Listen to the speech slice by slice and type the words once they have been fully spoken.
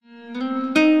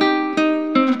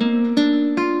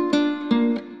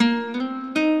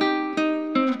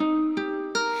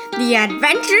The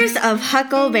Adventures of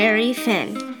Huckleberry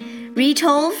Finn,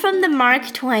 retold from the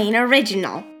Mark Twain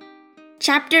original.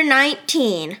 Chapter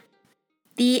 19.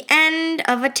 The End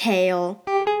of a Tale.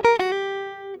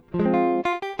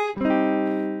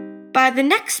 By the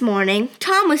next morning,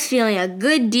 Tom was feeling a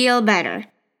good deal better.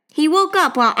 He woke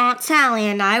up while Aunt Sally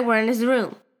and I were in his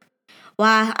room.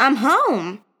 "Why, I'm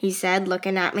home," he said,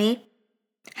 looking at me.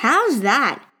 "How's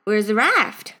that? Where's the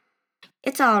raft?"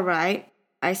 "It's all right,"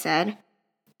 I said.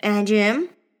 "And Jim?"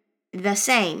 "The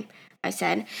same," I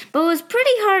said, but it was pretty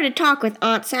hard to talk with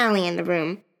Aunt Sally in the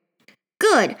room.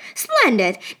 "Good,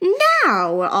 splendid,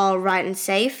 now we're all right and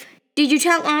safe. Did you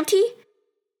tell Auntie?"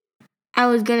 I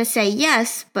was going to say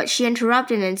yes, but she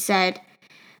interrupted and said,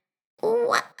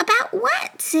 About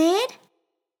what, Sid?"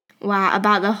 "Why,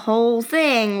 about the whole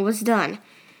thing was done."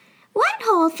 "What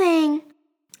whole thing?"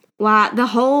 "Why,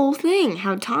 the whole thing,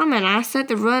 how Tom and I set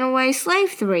the runaway slave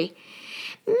free."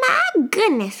 "My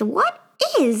goodness, what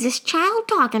is this child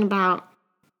talking about?"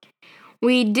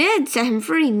 "We did set him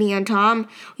free, me and Tom.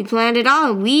 We planned it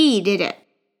all and we did it.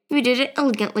 We did it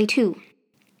elegantly, too."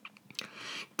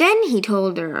 Then he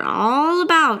told her all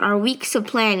about our weeks of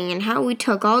planning and how we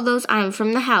took all those items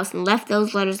from the house and left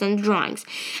those letters and drawings,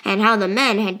 and how the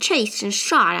men had chased and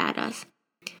shot at us.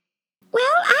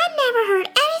 "Well, I never heard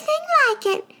anything like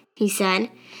it," he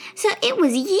said. "So it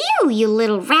was you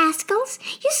little rascals.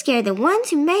 You scared the ones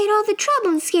who made all the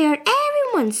trouble and scared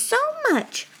everyone so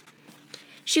much."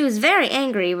 She was very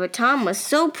angry, but Tom was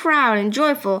so proud and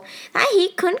joyful that he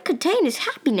couldn't contain his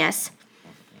happiness.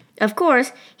 Of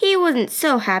course, he wasn't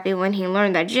so happy when he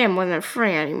learned that Jim wasn't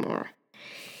free anymore.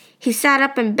 He sat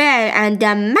up in bed and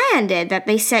demanded that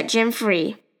they set Jim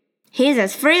free. "He's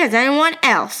as free as anyone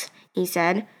else," he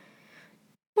said.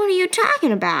 "What are you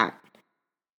talking about?"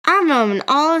 "I've known him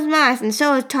all his life, and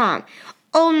so has Tom.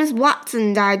 Old Miss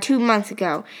Watson died 2 months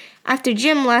ago. After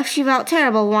Jim left, she felt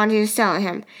terrible wanting to sell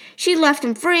him. She left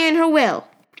him free in her will."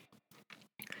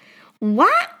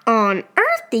 "Why on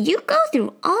earth did you go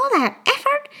through all that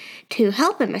effort to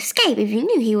help him escape if you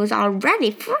knew he was already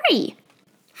free?"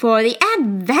 "For the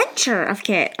adventure of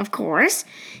it, of course,"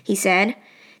 he said.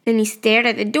 Then he stared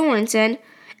at the door and said,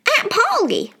 "Aunt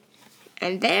Polly!"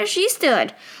 And there she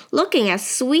stood, looking as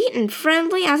sweet and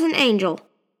friendly as an angel.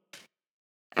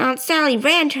 Aunt Sally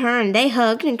ran to her and they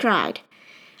hugged and cried.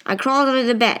 I crawled under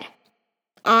the bed.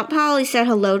 Aunt Polly said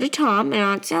hello to Tom, and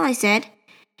Aunt Sally said,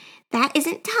 "That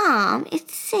isn't Tom,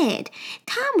 it's Sid.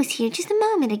 Tom was here just a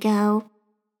moment ago.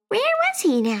 Where was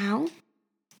he now?"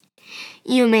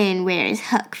 "You mean where is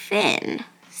Huck Finn?"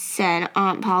 said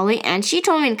Aunt Polly, and she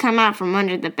told me to come out from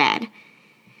under the bed.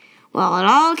 Well, it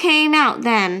all came out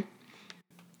then.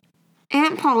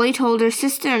 Aunt Polly told her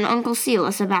sister and Uncle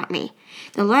Silas about me.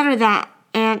 The letter that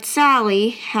Aunt Sally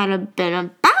had been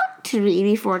about to read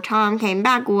before Tom came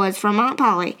back was from Aunt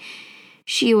Polly.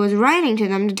 She was writing to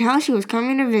them to tell she was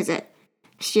coming to visit.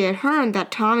 She had heard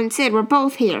that Tom and Sid were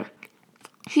both here.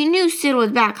 She knew Sid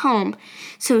was back home,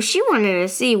 so she wanted to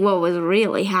see what was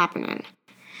really happening.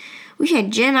 We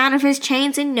had Jim out of his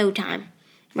chains in no time.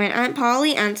 When Aunt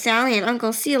Polly, Aunt Sally, and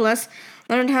Uncle Silas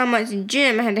learned how much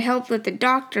Jim had helped with the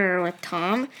doctor with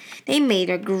Tom, they made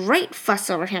a great fuss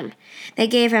over him. They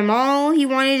gave him all he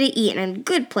wanted to eat and a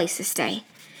good place to stay.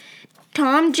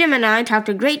 Tom, Jim, and I talked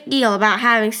a great deal about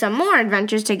having some more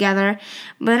adventures together,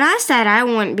 but I said I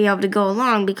wouldn't be able to go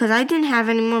along because I didn't have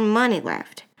any more money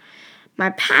left.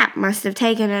 My pap must have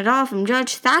taken it all from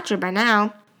Judge Thatcher by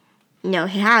now. "No,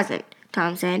 he hasn't,"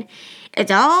 Tom said.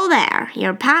 "It's all there.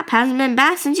 Your pap hasn't been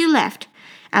back since you left.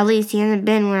 At least he hasn't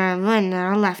been when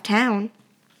I left town."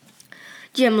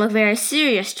 Jim looked very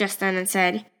serious just then and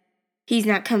said, "He's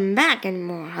not coming back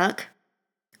anymore, Huck."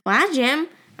 "Why, Jim?"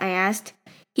 I asked.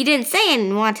 He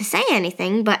didn't want to say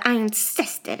anything, but I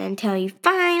insisted until he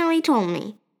finally told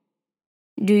me.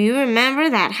 "Do you remember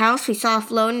that house we saw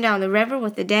floating down the river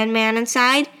with the dead man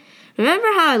inside? Remember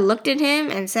how I looked at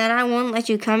him and said I wouldn't let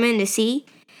you come in to see?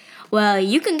 Well,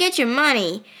 you can get your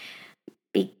money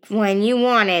when you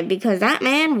want it because that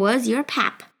man was your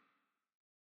pap."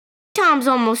 Tom's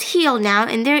almost healed now,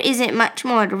 and there isn't much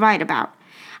more to write about.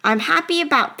 I'm happy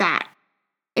about that.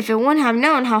 If I wouldn't have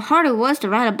known how hard it was to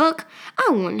write a book, I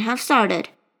wouldn't have started,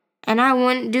 and I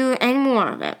wouldn't do any more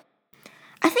of it.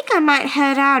 I think I might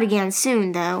head out again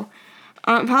soon, though.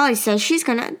 Aunt Polly says she's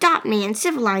going to adopt me and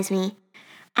civilize me.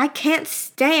 I can't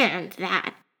stand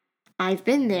that. I've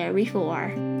been there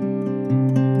before.